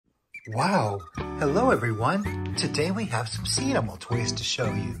Wow! Hello everyone! Today we have some sea animal toys to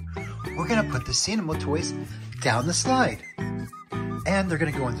show you. We're going to put the sea animal toys down the slide. And they're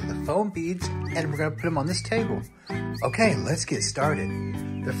going to go into the foam beads and we're going to put them on this table. Okay, let's get started.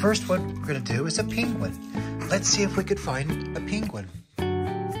 The first one we're going to do is a penguin. Let's see if we could find a penguin.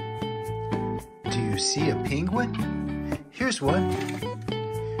 Do you see a penguin? Here's one.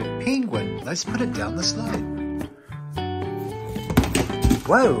 Penguin. Let's put it down the slide.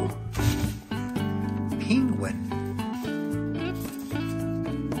 Whoa! Penguin.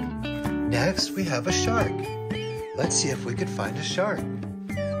 Next, we have a shark. Let's see if we could find a shark.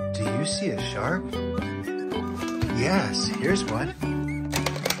 Do you see a shark? Yes, here's one.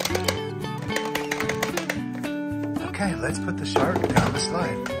 Okay, let's put the shark down the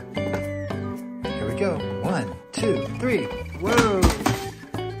slide. Here we go. 1, 2, 3. Whoa!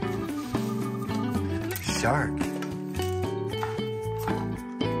 Shark.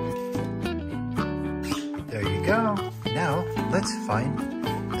 There you go. Now, let's find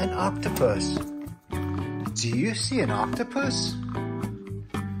an octopus. Do you see an octopus?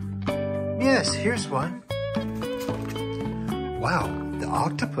 Yes, here's one. Wow, the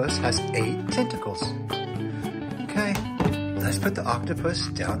octopus has 8 tentacles. Okay, let's put the octopus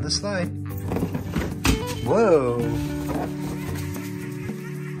down the slide. Whoa!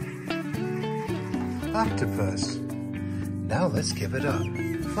 Octopus. Now let's give it a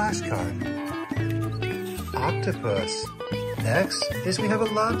flashcard. Octopus. Next is we have a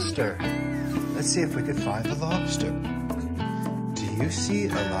lobster. Let's see if we can find the lobster. Do you see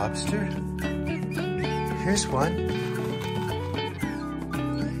a lobster? Here's one.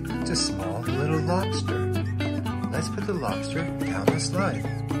 It's a small little lobster. Let's put the lobster down the slide.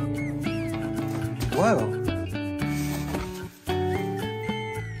 Whoa!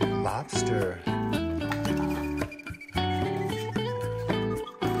 Lobster.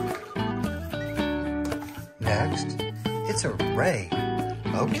 Next, it's a ray.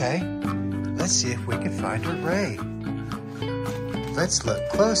 Okay, let's see if we can find a ray. Let's look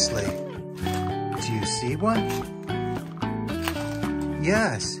closely. Do you see one?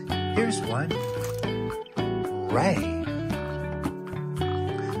 Yes, here's one. Ray.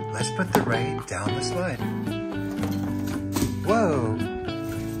 Let's put the ray down the slide. Whoa!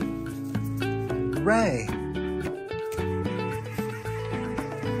 Ray.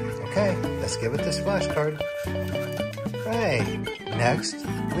 Okay, let's give it this flashcard. Ray. Next,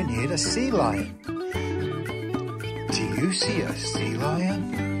 we need a sea lion. Do you see a sea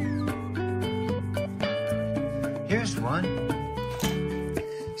lion? Here's one.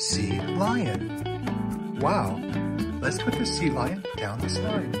 Sea lion. Wow. Let's put the sea lion down the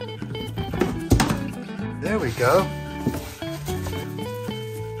slide. There we go.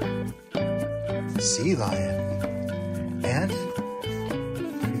 Sea lion. And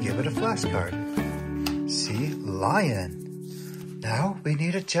give it a flashcard. Sea lion. Now we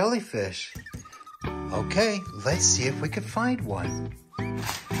need a jellyfish. Okay, let's see if we can find one.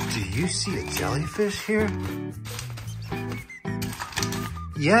 Do you see a jellyfish here?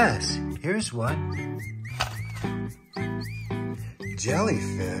 Yes, here's one.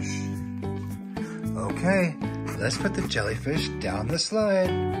 Jellyfish. Okay, let's put the jellyfish down the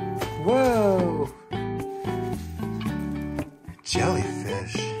slide. Whoa!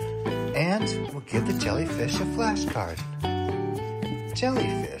 Jellyfish. And we'll give the jellyfish a flashcard.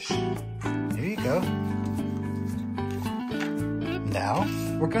 Jellyfish. Here you go. Now,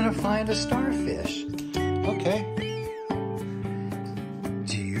 we're gonna find a starfish. Okay.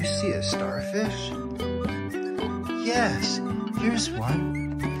 Do you see a starfish? Yes, here's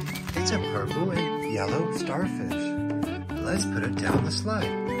one. It's a purple and yellow starfish. Let's put it down the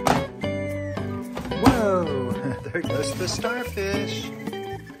slide. Whoa! There goes the starfish.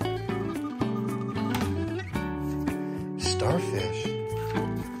 Starfish.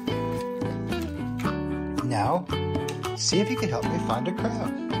 Now, see if you can help me find a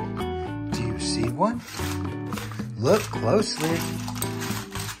crab. Do you see one? Look closely.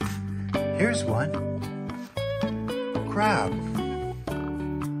 Here's one. Crab.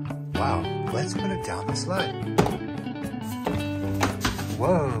 Wow, let's put it down the slide.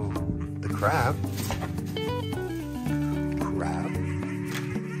 Whoa, the crab. Crab.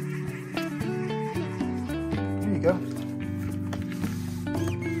 Here you go.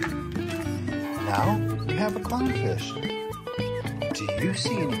 Now we have a clownfish. Do you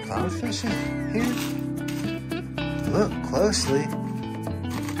see any clownfish here? Look closely.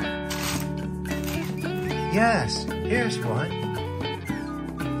 Yes, here's one.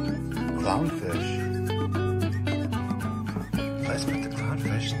 Clownfish. Let's put the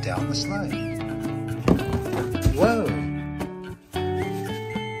clownfish down the slide. Whoa!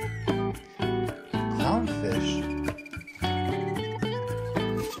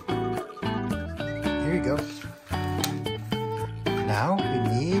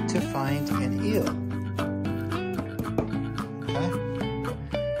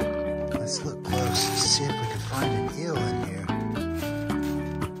 find an eel in here.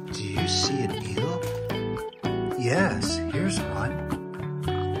 Do you see an eel? Yes, here's one.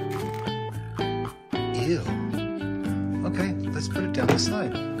 Eel. Okay, let's put it down the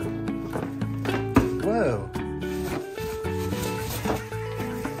slide. Whoa.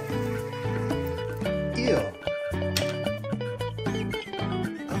 Eel.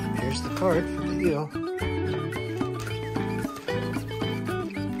 Oh, here's the card for the eel.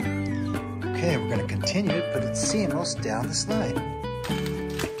 Okay, we're going to continue to put its sea animals down the slide.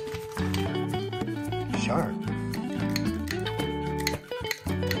 Shark.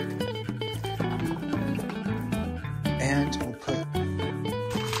 And we'll put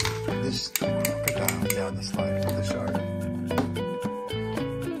this crocodile down the slide for the shark.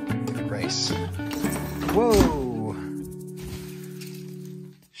 Race. Whoa!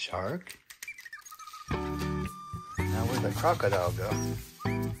 Shark. Now where'd the crocodile go?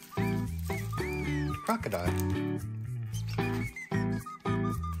 Crocodile.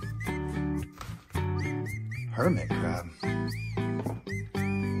 Hermit crab.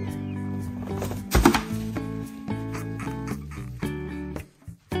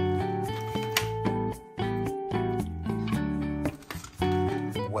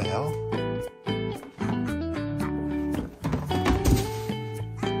 Whale.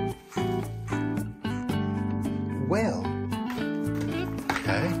 Whale.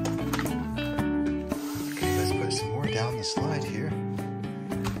 Okay. Let's put some more down the slide here.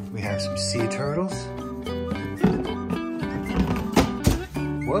 We have some sea turtles.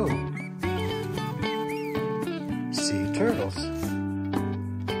 Whoa. Sea turtles.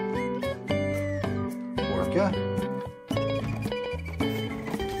 Orca.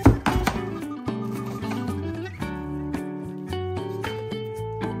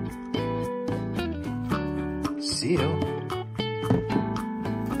 Seal.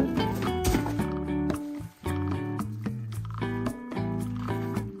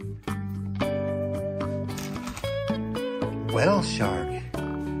 Whale shark.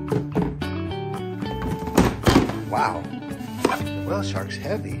 Wow, the whale shark's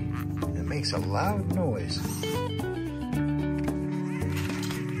heavy. It makes a loud noise.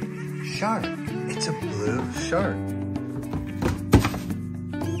 Shark. It's a blue shark.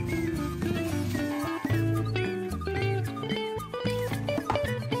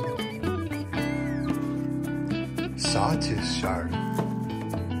 Sawtooth shark.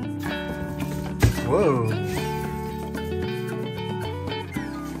 Whoa.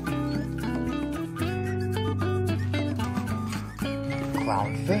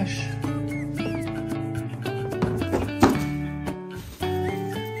 Clownfish.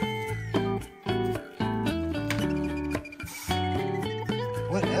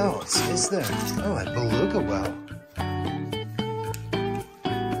 What else is there? Oh, a beluga whale.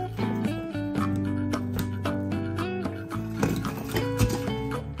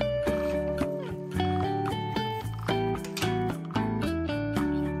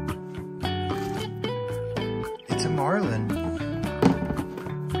 It's a marlin.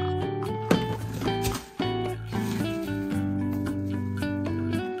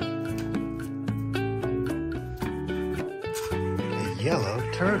 Yellow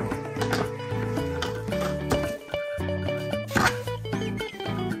turtle.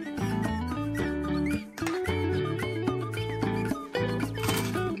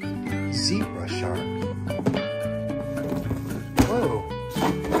 Zebra shark. Whoa.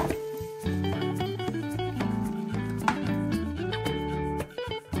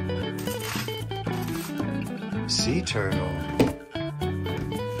 Sea turtle.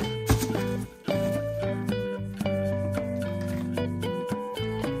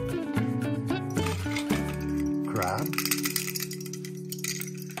 Crab.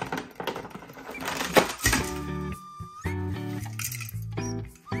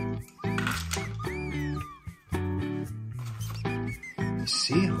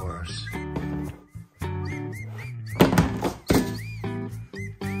 Seahorse.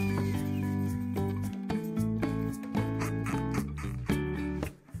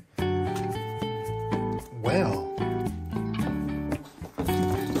 Whale.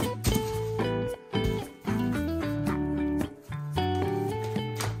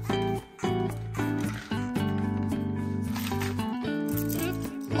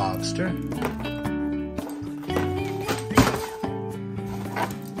 Lobster.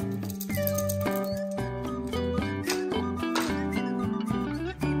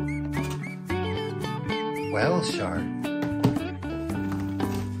 Whale shark.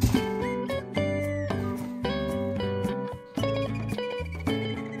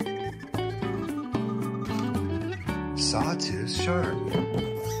 Sawtooth shark.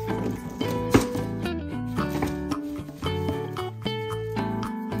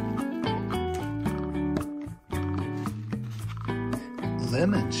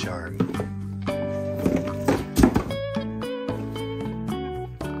 shark.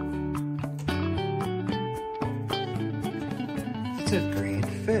 It's a green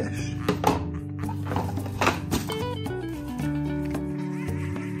fish.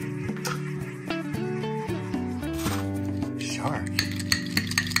 Shark.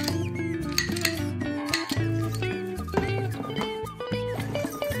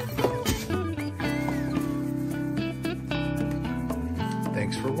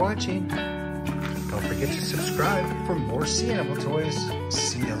 Thanks for watching. Don't forget to subscribe for more sea animal toys.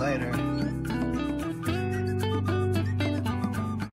 See you later.